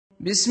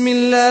بسم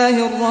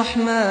الله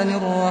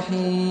الرحمن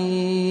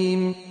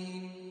الرحيم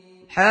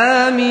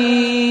حميم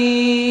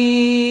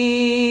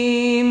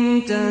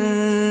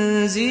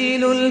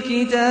تنزيل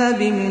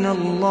الكتاب من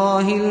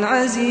الله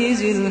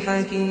العزيز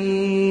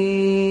الحكيم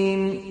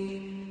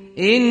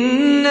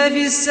إن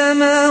في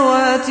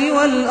السماوات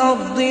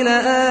والأرض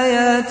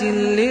لآيات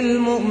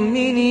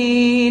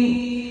للمؤمنين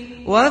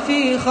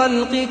وفي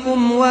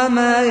خلقكم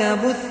وما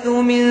يبث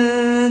من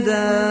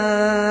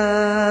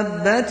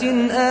دابة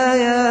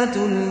آيات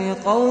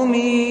لقوم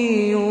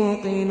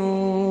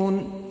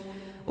يوقنون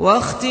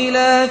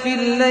واختلاف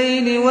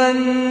الليل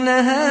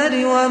والنهار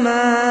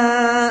وما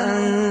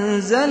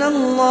أنزل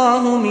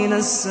الله من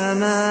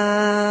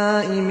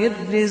السماء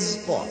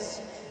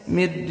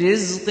من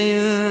رزق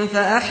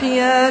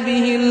فأحيا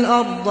به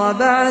الأرض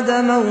بعد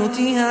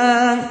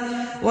موتها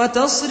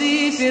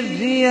وتصريف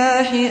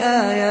الرياح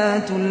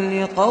آيات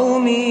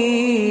لقوم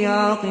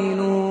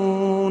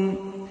يعقلون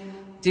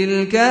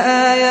تلك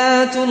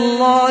آيات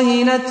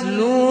الله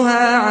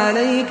نتلوها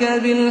عليك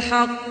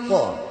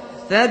بالحق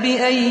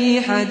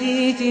فبأي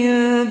حديث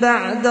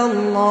بعد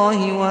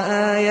الله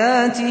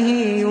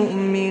وآياته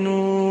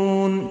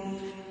يؤمنون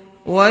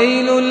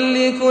ويل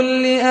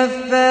لكل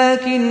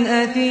أفاك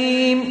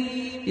أثيم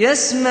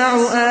يسمع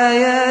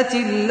آيات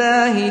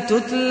الله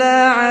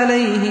تتلى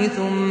عليه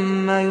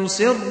ثم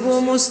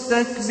يصر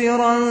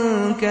مستكبرا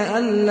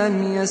كأن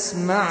لم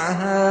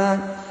يسمعها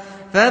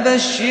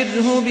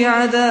فبشره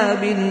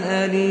بعذاب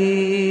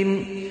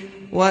أليم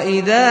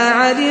وإذا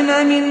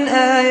علم من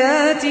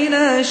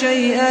آياتنا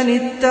شيئا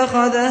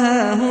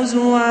اتخذها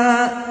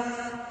هزوا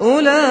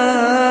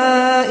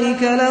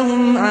أولئك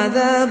لهم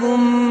عذاب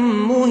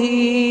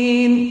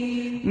مهين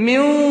من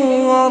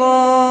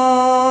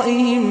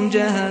ورائهم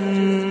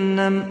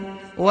جهنم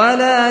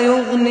ولا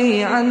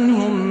يغني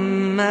عنهم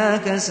ما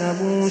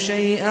كسبوا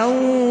شيئا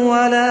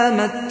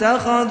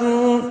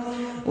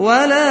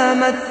ولا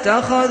ما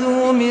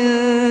اتخذوا من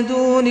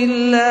دون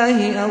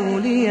الله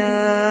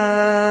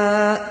أولياء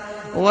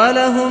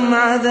ولهم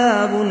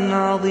عذاب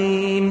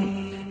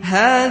عظيم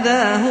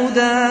هذا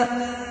هدى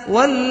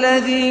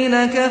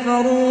والذين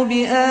كفروا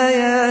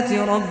بآيات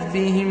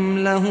ربهم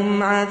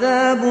لهم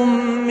عذاب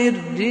من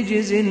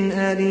رجز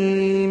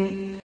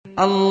أليم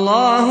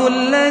الله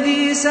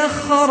الذي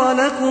سخر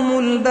لكم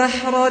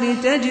البحر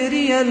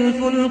لتجري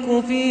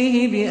الفلك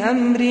فيه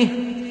بأمره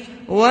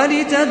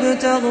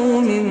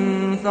ولتبتغوا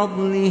من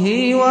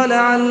فضله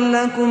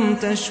ولعلكم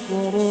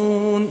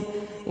تشكرون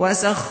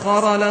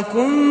وسخر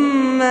لكم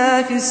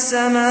ما في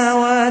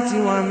السماوات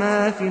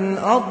وما في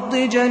الأرض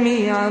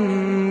جميعا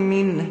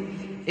منه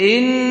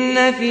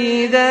إن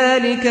في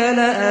ذلك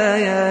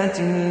لآيات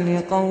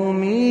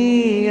لقوم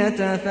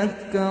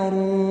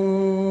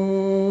يتفكرون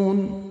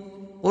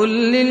قل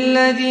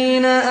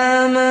للذين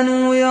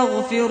آمنوا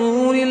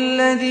يغفروا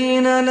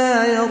للذين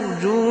لا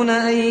يرجون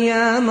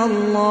أيام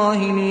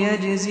الله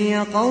ليجزي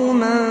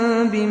قوما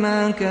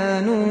بما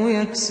كانوا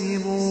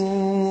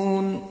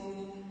يكسبون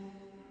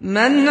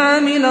من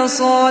عمل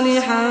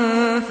صالحا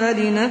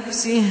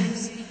فلنفسه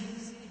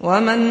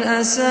ومن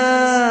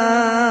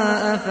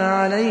أساء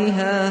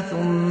فعليها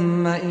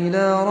ثم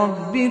إلى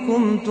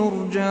ربكم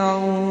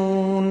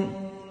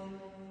ترجعون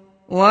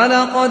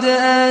ولقد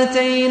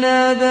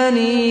آتينا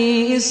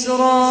بني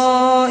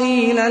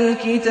إسرائيل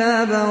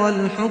الكتاب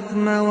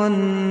والحكم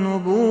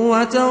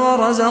والنبوة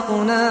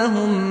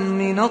ورزقناهم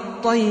من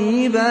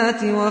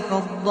الطيبات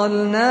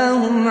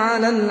وفضلناهم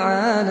على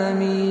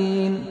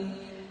العالمين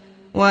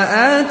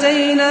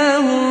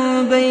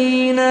وآتيناهم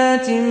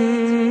بينات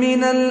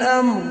من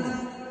الأمر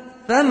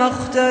فما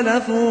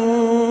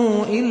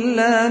اختلفوا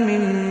إلا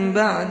من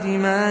بعد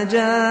ما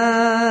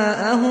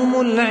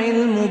جاءهم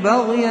العلم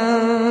بغيا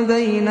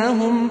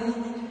بينهم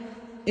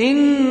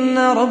إن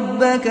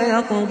ربك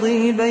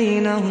يقضي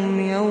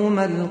بينهم يوم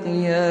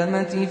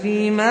القيامة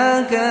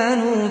فيما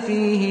كانوا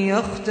فيه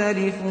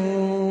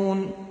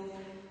يختلفون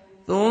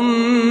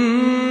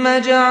ثم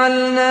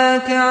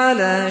جعلناك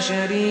على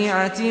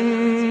شريعة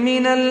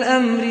من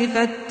الأمر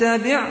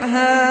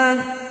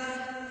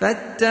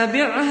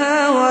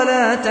فاتبعها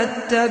ولا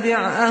تتبع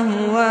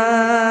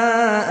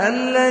أهواء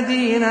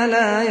الذين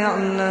لا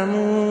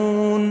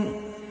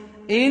يعلمون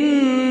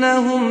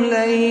إنهم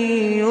لن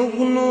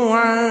يغنوا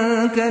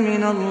عنك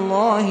من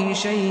الله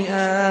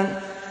شيئا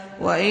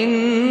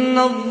وإن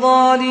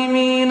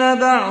الظالمين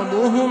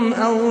بعضهم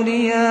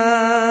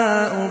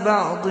أولياء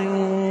بعض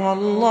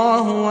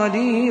والله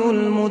ولي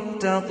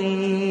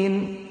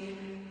المتقين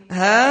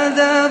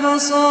هذا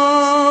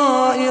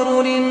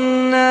بصائر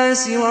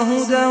للناس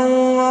وهدى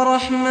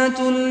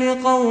ورحمة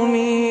لقوم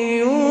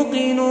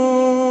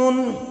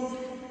يوقنون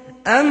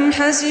أم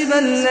حسب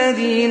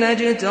الذين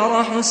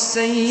اجترحوا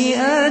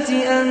السيئات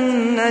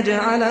أن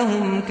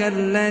نجعلهم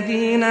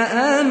كالذين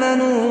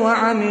آمنوا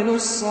وعملوا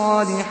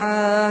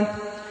الصالحات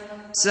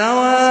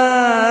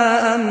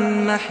سواء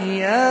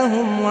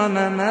محياهم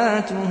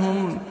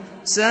ومماتهم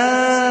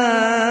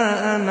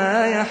ساء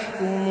ما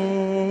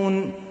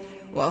يحكمون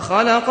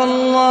وخلق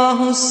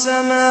الله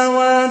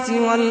السماوات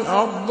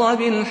والأرض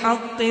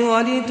بالحق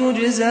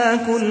ولتجزى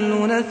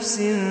كل نفس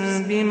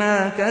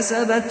بما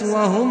كسبت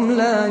وهم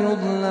لا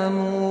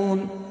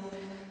يظلمون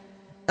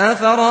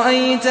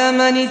أفرأيت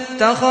من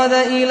اتخذ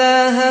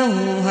إلهه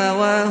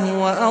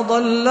هواه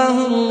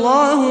وأضله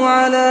الله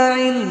على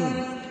علم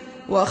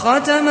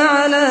وختم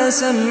على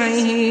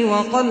سمعه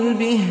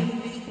وقلبه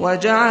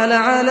وجعل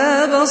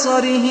على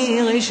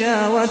بصره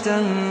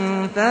غشاوة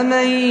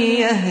فمن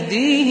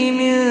يهديه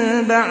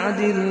من بعد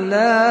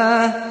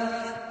الله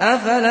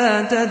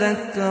أفلا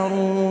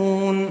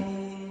تذكرون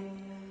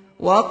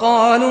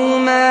وقالوا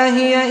ما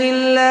هي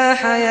إلا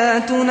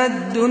حياتنا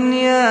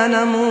الدنيا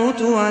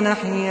نموت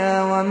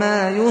ونحيا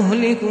وما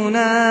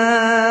يهلكنا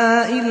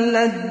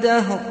إلا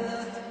الدهر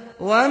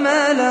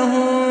وما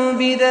لهم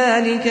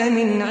بذلك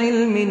من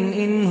علم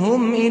إن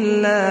هم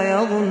إلا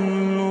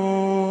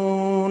يظنون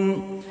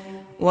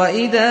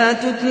وإذا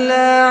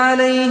تتلى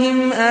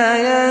عليهم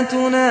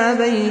آياتنا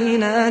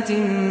بينات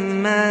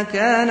ما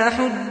كان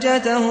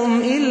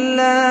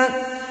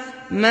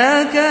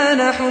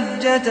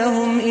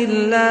حجتهم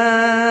إلا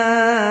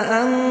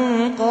أن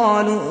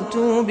قالوا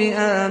ائتوا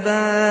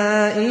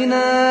بآبائنا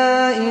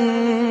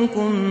إن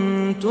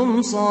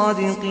كنتم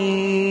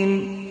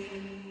صادقين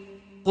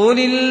قل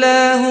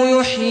الله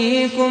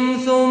يحييكم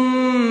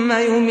ثم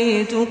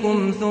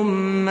يميتكم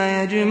ثم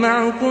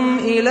يجمعكم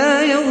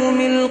إلى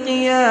يوم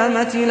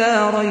القيامة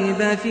لا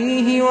ريب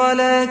فيه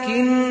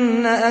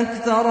ولكن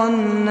أكثر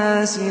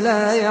الناس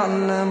لا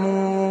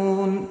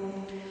يعلمون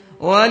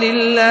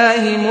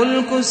ولله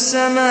ملك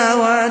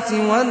السماوات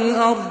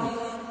والأرض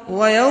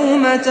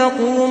ويوم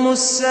تقوم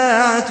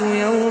الساعة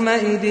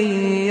يومئذ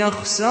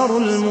يخسر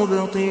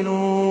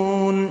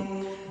المبطلون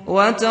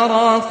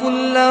وترى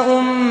كل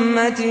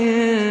أمة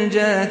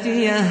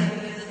جاثية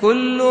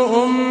كل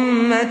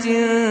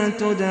أمة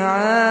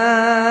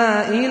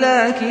تدعى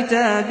إلى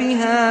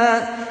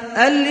كتابها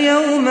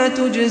اليوم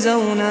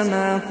تجزون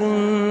ما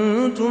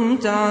كنتم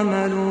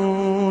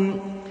تعملون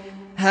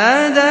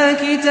هذا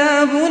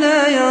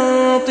كتابنا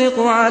ينطق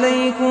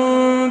عليكم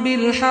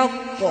بالحق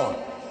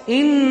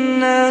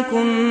إنا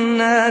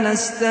كنا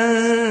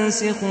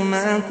نستنسخ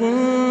ما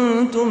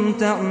كنتم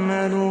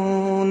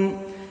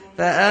تعملون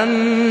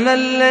فأما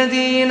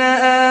الذين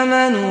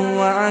آمنوا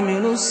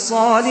وعملوا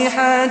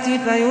الصالحات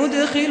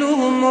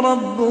فيدخلهم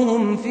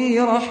ربهم في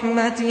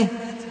رحمته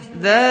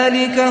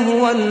ذلك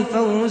هو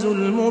الفوز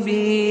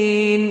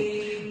المبين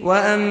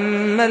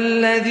وأما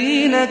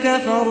الذين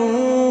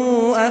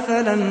كفروا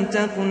أفلم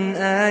تكن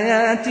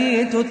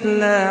آياتي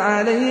تتلى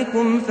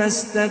عليكم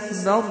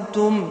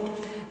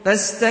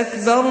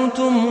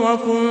فاستكبرتم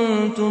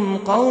وكنتم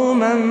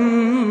قوما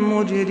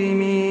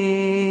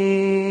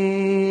مجرمين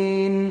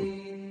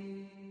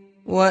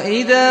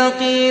وإذا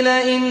قيل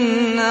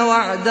إن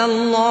وعد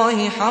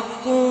الله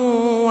حق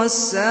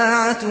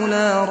والساعة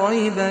لا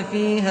ريب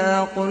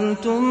فيها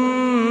قلتم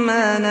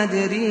ما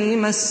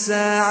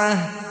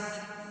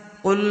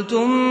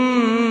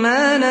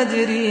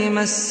ندري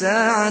ما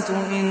الساعة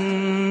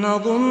إن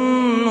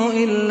نظن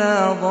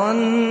إلا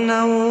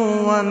ظنا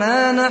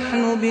وما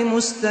نحن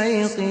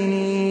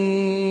بمستيقنين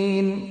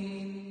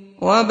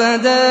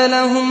وبدا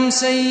لهم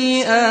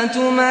سيئات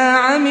ما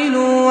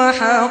عملوا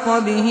وحاق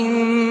بهم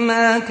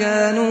ما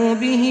كانوا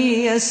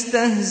به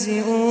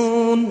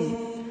يستهزئون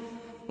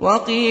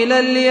وقيل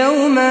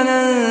اليوم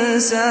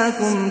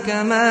ننساكم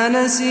كما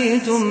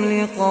نسيتم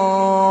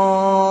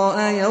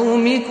لقاء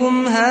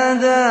يومكم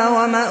هذا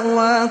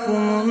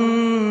ومأواكم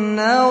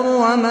النار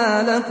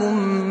وما لكم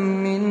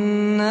من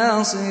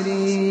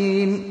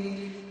ناصرين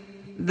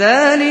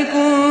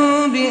ذلكم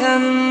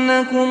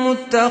بأنكم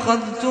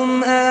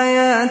اتخذتم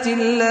آيات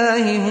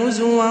الله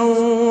هزوا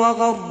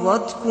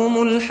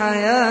وغرتكم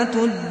الحياة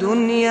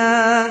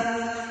الدنيا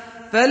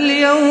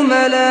فاليوم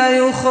لا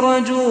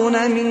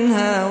يخرجون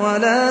منها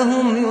ولا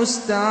هم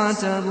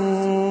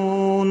يستعتبون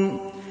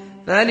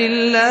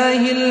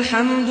فلله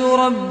الحمد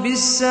رب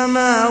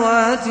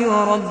السماوات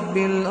ورب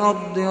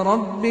الأرض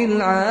رب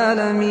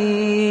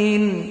العالمين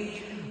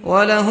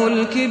وله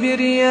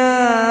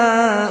الكبرياء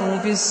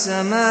في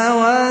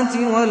السماوات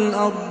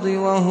والأرض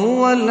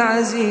وهو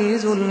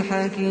العزيز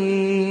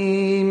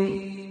الحكيم